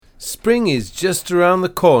Spring is just around the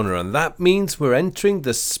corner, and that means we're entering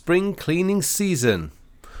the spring cleaning season.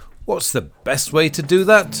 What's the best way to do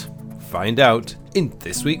that? Find out in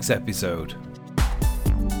this week's episode.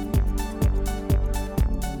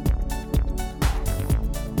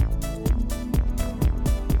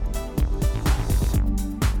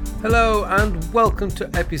 Hello and welcome to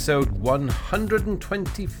episode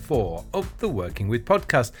 124 of the Working With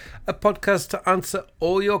podcast, a podcast to answer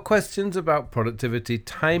all your questions about productivity,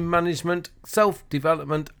 time management,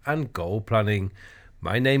 self-development and goal planning.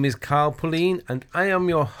 My name is Carl Pullein and I am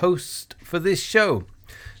your host for this show.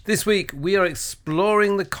 This week we are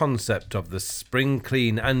exploring the concept of the spring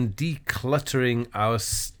clean and decluttering our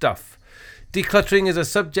stuff. Decluttering is a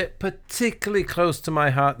subject particularly close to my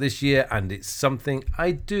heart this year, and it's something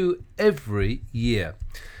I do every year.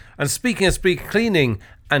 And speaking of spring cleaning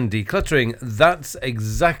and decluttering, that's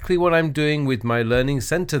exactly what I'm doing with my learning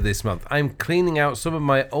centre this month. I'm cleaning out some of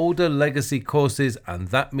my older legacy courses, and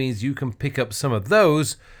that means you can pick up some of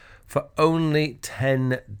those for only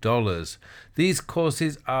 $10. These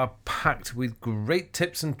courses are packed with great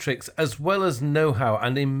tips and tricks as well as know-how,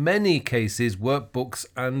 and in many cases workbooks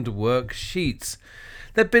and worksheets.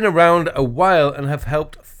 They've been around a while and have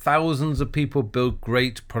helped thousands of people build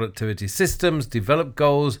great productivity systems, develop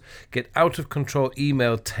goals, get out of control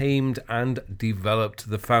email tamed, and developed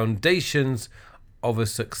the foundations of a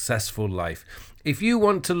successful life. If you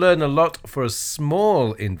want to learn a lot for a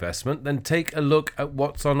small investment, then take a look at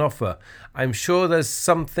what's on offer. I'm sure there's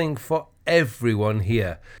something for everyone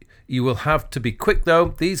here. You will have to be quick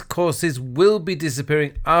though. These courses will be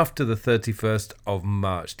disappearing after the 31st of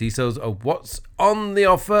March. Details of what's on the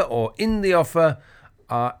offer or in the offer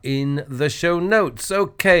are in the show notes.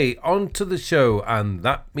 Okay, on to the show, and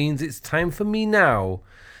that means it's time for me now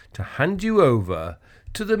to hand you over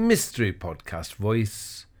to the mystery podcast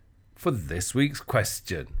voice for this week's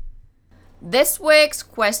question. This week's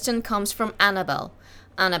question comes from Annabelle.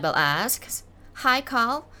 Annabelle asks, "Hi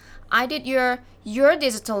Carl, I did your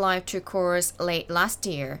Digital Life 2 course late last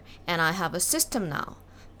year and I have a system now.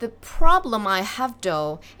 The problem I have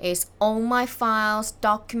though is all my files,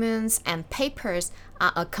 documents and papers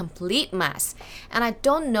are a complete mess and I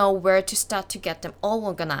don't know where to start to get them all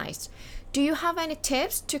organized. Do you have any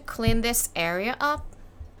tips to clean this area up?"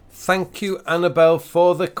 Thank you, Annabelle,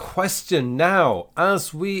 for the question. Now,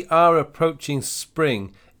 as we are approaching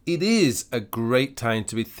spring, it is a great time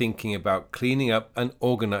to be thinking about cleaning up and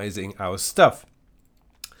organizing our stuff.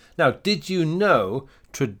 Now, did you know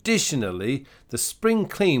traditionally the spring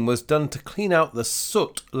clean was done to clean out the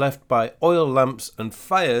soot left by oil lamps and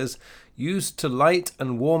fires used to light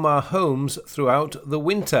and warm our homes throughout the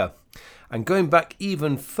winter? And going back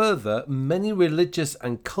even further, many religious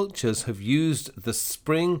and cultures have used the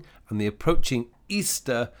spring and the approaching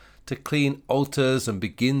Easter to clean altars and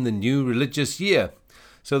begin the new religious year.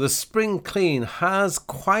 So the spring clean has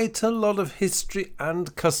quite a lot of history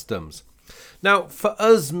and customs. Now, for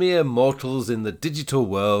us mere mortals in the digital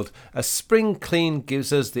world, a spring clean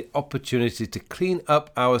gives us the opportunity to clean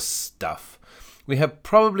up our stuff. We have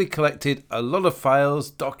probably collected a lot of files,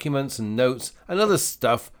 documents and notes and other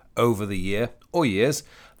stuff over the year or years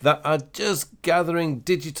that are just gathering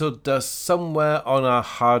digital dust somewhere on our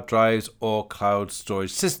hard drives or cloud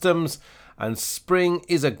storage systems, and spring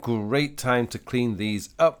is a great time to clean these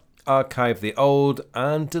up, archive the old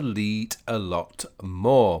and delete a lot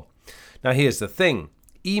more. Now here's the thing,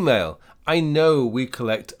 email. I know we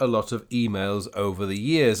collect a lot of emails over the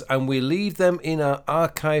years and we leave them in our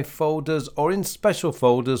archive folders or in special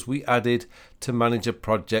folders we added to manage a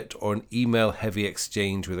project or an email heavy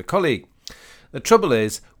exchange with a colleague. The trouble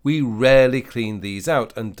is we rarely clean these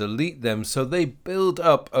out and delete them, so they build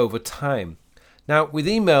up over time. Now with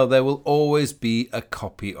email there will always be a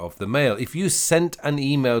copy of the mail. If you sent an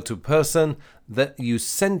email to a person, that you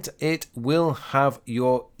sent it will have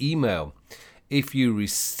your email. If you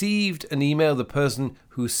received an email, the person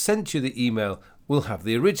who sent you the email will have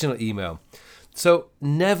the original email. So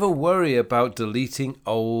never worry about deleting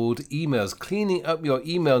old emails. Cleaning up your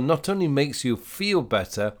email not only makes you feel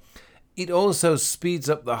better, it also speeds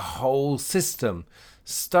up the whole system.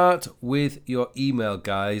 Start with your email,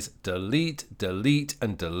 guys. Delete, delete,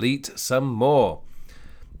 and delete some more.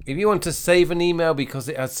 If you want to save an email because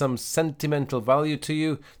it has some sentimental value to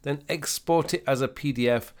you, then export it as a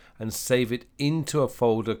PDF and save it into a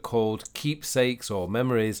folder called keepsakes or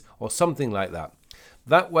memories or something like that.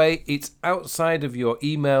 That way it's outside of your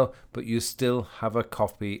email, but you still have a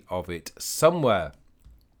copy of it somewhere.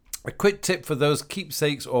 A quick tip for those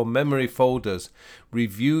keepsakes or memory folders: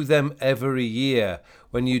 review them every year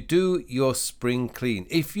when you do your spring clean.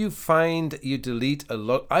 If you find you delete a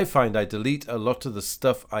lot, I find I delete a lot of the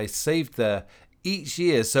stuff I saved there each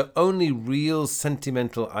year, so only real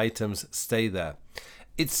sentimental items stay there.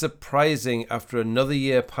 It's surprising after another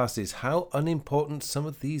year passes how unimportant some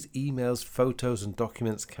of these emails, photos, and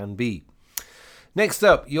documents can be. Next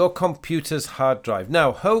up, your computer's hard drive.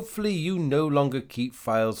 Now, hopefully you no longer keep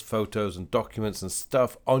files, photos, and documents and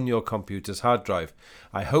stuff on your computer's hard drive.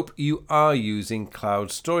 I hope you are using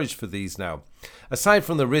cloud storage for these now. Aside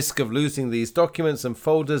from the risk of losing these documents and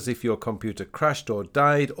folders if your computer crashed or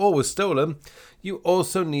died or was stolen, you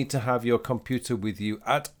also need to have your computer with you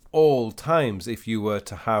at all times if you were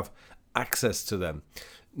to have access to them.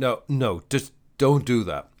 No, just don't do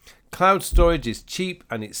that. Cloud storage is cheap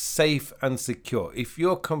and it's safe and secure. If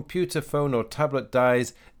your computer, phone or tablet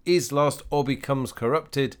dies, is lost or becomes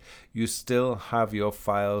corrupted, you still have your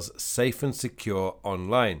files safe and secure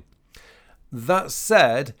online. That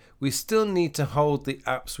said, we still need to hold the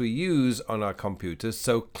apps we use on our computers,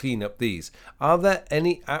 so clean up these. Are there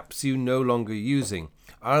any apps you no longer using?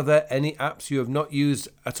 Are there any apps you have not used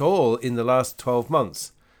at all in the last 12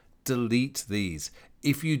 months? Delete these.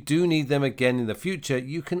 If you do need them again in the future,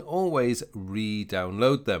 you can always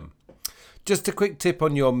re-download them. Just a quick tip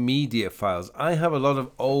on your media files. I have a lot of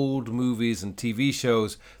old movies and TV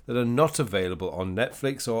shows that are not available on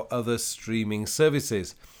Netflix or other streaming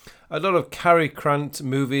services. A lot of Cary Grant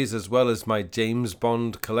movies, as well as my James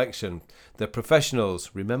Bond collection. The Professionals,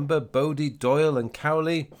 remember Bodie Doyle and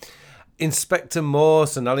Cowley? Inspector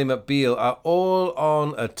Morse and Ally McBeal are all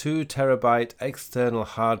on a 2 terabyte external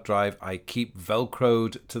hard drive I keep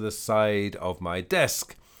velcroed to the side of my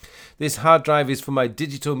desk. This hard drive is for my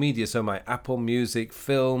digital media, so my Apple Music,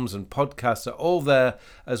 films and podcasts are all there,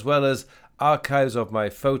 as well as archives of my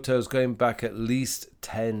photos going back at least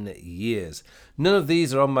 10 years. None of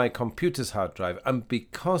these are on my computer's hard drive, and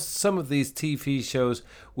because some of these TV shows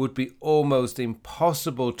would be almost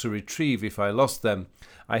impossible to retrieve if I lost them,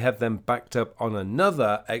 I have them backed up on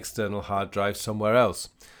another external hard drive somewhere else.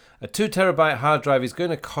 A 2 terabyte hard drive is going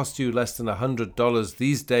to cost you less than $100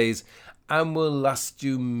 these days and will last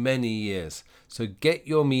you many years. So get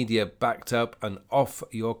your media backed up and off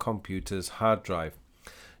your computer's hard drive.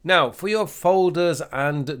 Now, for your folders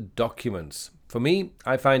and documents. For me,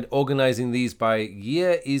 I find organizing these by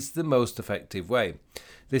year is the most effective way.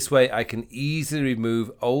 This way I can easily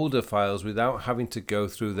remove older files without having to go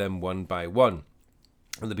through them one by one.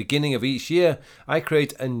 At the beginning of each year, I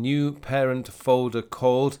create a new parent folder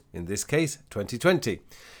called, in this case, 2020.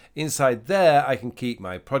 Inside there, I can keep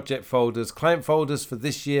my project folders, client folders for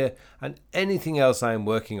this year, and anything else I am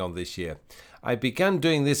working on this year. I began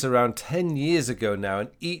doing this around 10 years ago now, and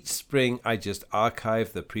each spring I just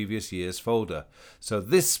archive the previous year's folder. So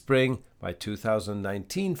this spring, my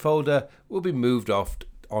 2019 folder will be moved off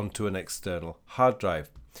onto an external hard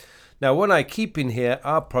drive. Now, what I keep in here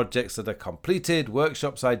are projects that are completed,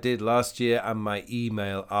 workshops I did last year, and my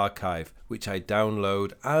email archive, which I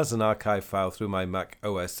download as an archive file through my Mac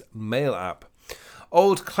OS Mail app.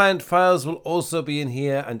 Old client files will also be in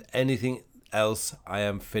here, and anything else I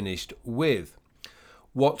am finished with.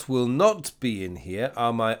 What will not be in here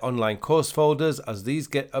are my online course folders, as these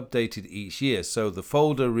get updated each year, so the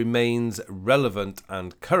folder remains relevant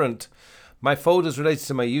and current. My folders related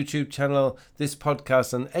to my YouTube channel, this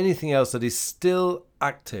podcast, and anything else that is still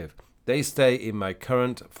active, they stay in my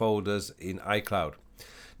current folders in iCloud.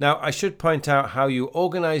 Now, I should point out how you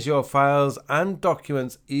organize your files and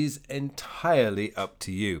documents is entirely up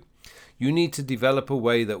to you. You need to develop a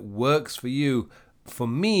way that works for you. For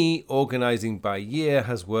me, organizing by year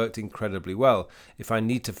has worked incredibly well. If I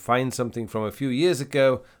need to find something from a few years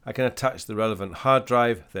ago, I can attach the relevant hard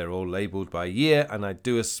drive. They're all labeled by year, and I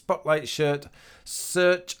do a Spotlight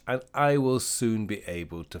search, and I will soon be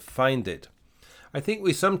able to find it. I think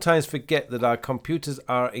we sometimes forget that our computers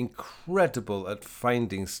are incredible at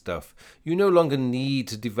finding stuff. You no longer need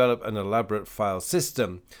to develop an elaborate file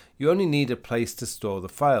system. You only need a place to store the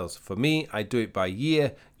files. For me, I do it by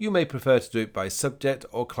year. You may prefer to do it by subject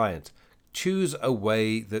or client. Choose a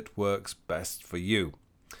way that works best for you.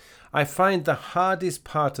 I find the hardest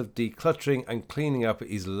part of decluttering and cleaning up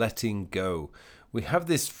is letting go. We have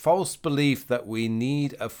this false belief that we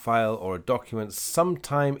need a file or a document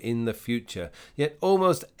sometime in the future, yet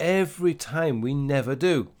almost every time we never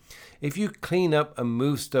do. If you clean up and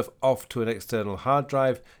move stuff off to an external hard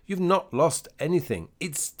drive, you've not lost anything.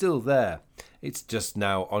 It's still there. It's just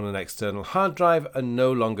now on an external hard drive and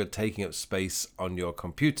no longer taking up space on your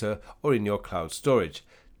computer or in your cloud storage.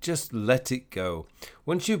 just let it go.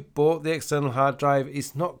 Once you've bought the external hard drive,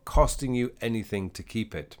 it's not costing you anything to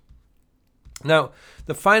keep it. Now,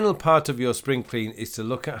 the final part of your spring clean is to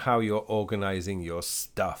look at how you're organizing your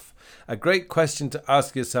stuff. A great question to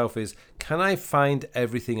ask yourself is, can I find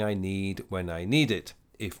everything I need when I need it?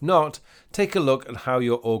 If not, take a look at how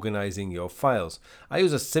you're organizing your files. I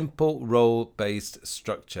use a simple role-based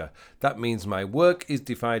structure. That means my work is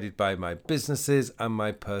divided by my businesses and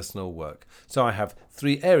my personal work. So I have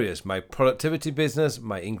 3 areas: my productivity business,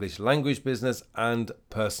 my English language business, and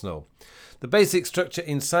personal. The basic structure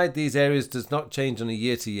inside these areas does not change on a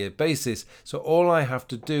year-to-year basis, so all I have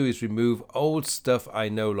to do is remove old stuff I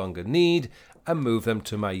no longer need and move them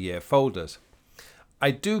to my year folders. I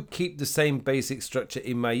do keep the same basic structure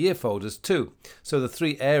in my year folders too. So the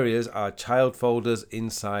 3 areas are child folders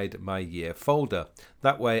inside my year folder.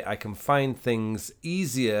 That way I can find things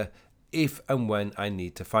easier if and when I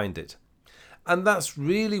need to find it. And that's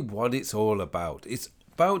really what it's all about. It's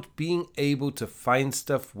about being able to find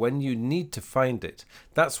stuff when you need to find it.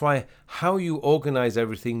 That's why how you organize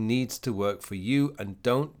everything needs to work for you, and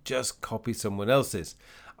don't just copy someone else's.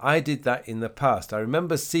 I did that in the past. I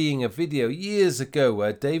remember seeing a video years ago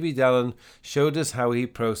where David Allen showed us how he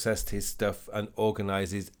processed his stuff and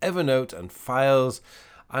organizes Evernote and files,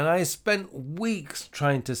 and I spent weeks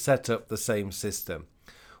trying to set up the same system.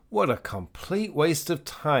 What a complete waste of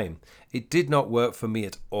time. It did not work for me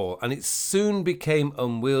at all, and it soon became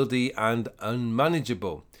unwieldy and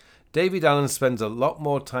unmanageable. David Allen spends a lot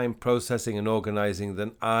more time processing and organizing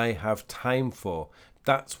than I have time for.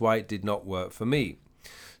 That's why it did not work for me.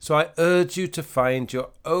 So I urge you to find your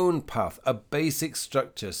own path, a basic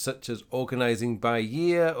structure such as organizing by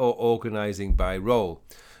year or organizing by role.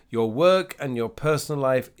 Your work and your personal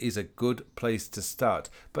life is a good place to start,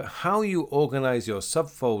 but how you organize your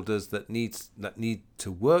subfolders that need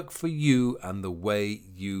to work for you and the way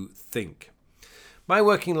you think. My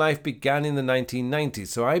working life began in the 1990s,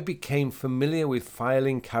 so I became familiar with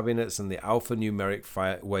filing cabinets and the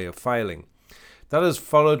alphanumeric way of filing. That has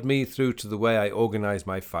followed me through to the way I organize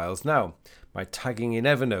my files now. My tagging in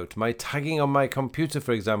Evernote, my tagging on my computer,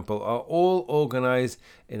 for example, are all organized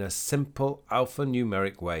in a simple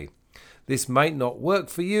alphanumeric way. This might not work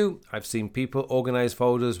for you. I've seen people organize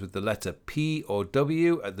folders with the letter P or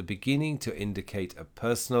W at the beginning to indicate a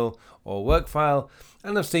personal or work file,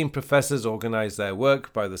 and I've seen professors organize their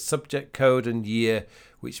work by the subject code and year,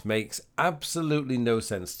 which makes absolutely no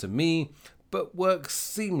sense to me, but works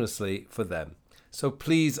seamlessly for them. So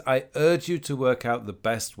please, I urge you to work out the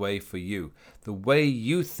best way for you, the way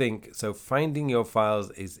you think, so finding your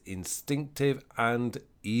files is instinctive and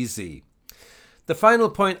easy. The final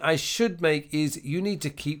point I should make is you need to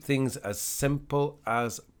keep things as simple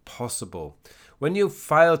as possible. When you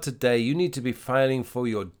file today, you need to be filing for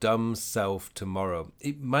your dumb self tomorrow.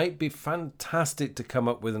 It might be fantastic to come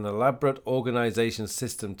up with an elaborate organization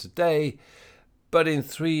system today, but in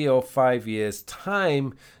 3 or 5 years'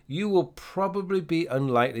 time, you will probably be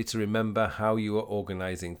unlikely to remember how you are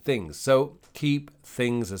organizing things. So keep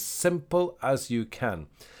things as simple as you can.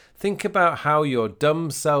 Think about how your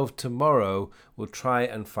dumb self tomorrow will try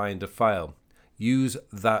and find a file. Use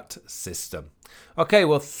that system. Okay,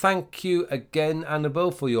 well, thank you again,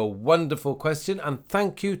 Annabelle, for your wonderful question, and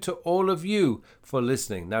thank you to all of you for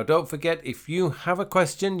listening. Now, don't forget, if you have a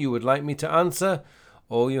question you would like me to answer,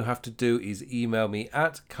 all you have to do is email me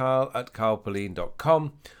at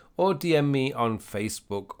carl@carlpullein.com or DM me on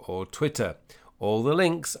Facebook or Twitter. All the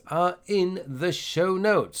links are in the show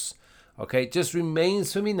notes. Okay, it just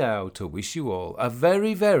remains for me now to wish you all a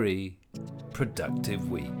very, very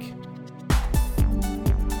productive week.